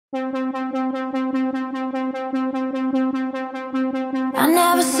I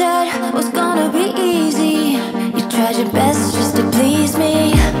never said it was gonna be easy. You tried your best just to please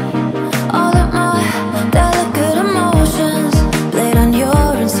me. All of my delicate emotions played on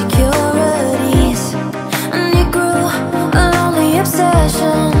your insecurities, and you grew a lonely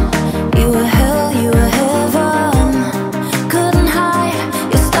obsession. You were hell, you were heaven. Couldn't hide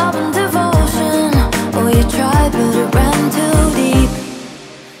your stubborn devotion, or you tried but it ran too deep.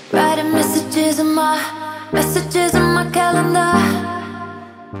 Writing messages in my calendar,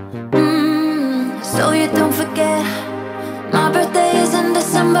 so you don't forget my birthday is in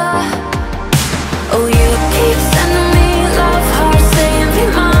December. Oh, you keep sending me love hearts saying be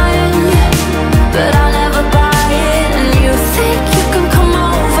mine, but I never buy it. And you think you can come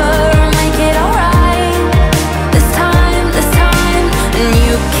over and make it alright this time, and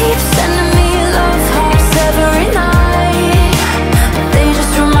you keep sending me love hearts every night, but they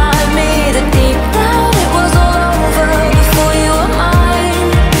just remind me that deep down it was all over before you were mine,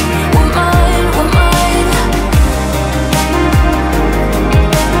 were mine, were mine.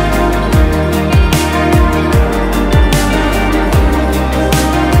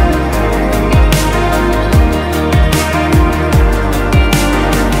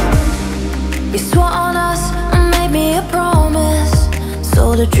 You swore on us and made me a promise,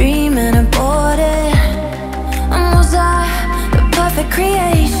 sold a dream and aborted it. And was I the perfect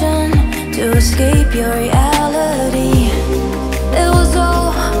creation to escape your reality? It was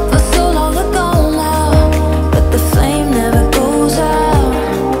over so long ago now, but the flame never goes out.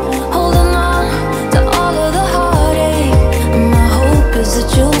 Holding on to all of the heartache, and my hope is that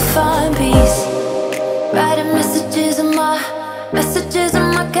you'll find peace. Writing messages in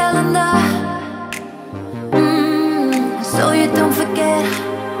my calendar, so you don't forget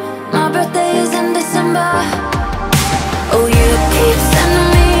my birthday is in December. Oh, you keep sending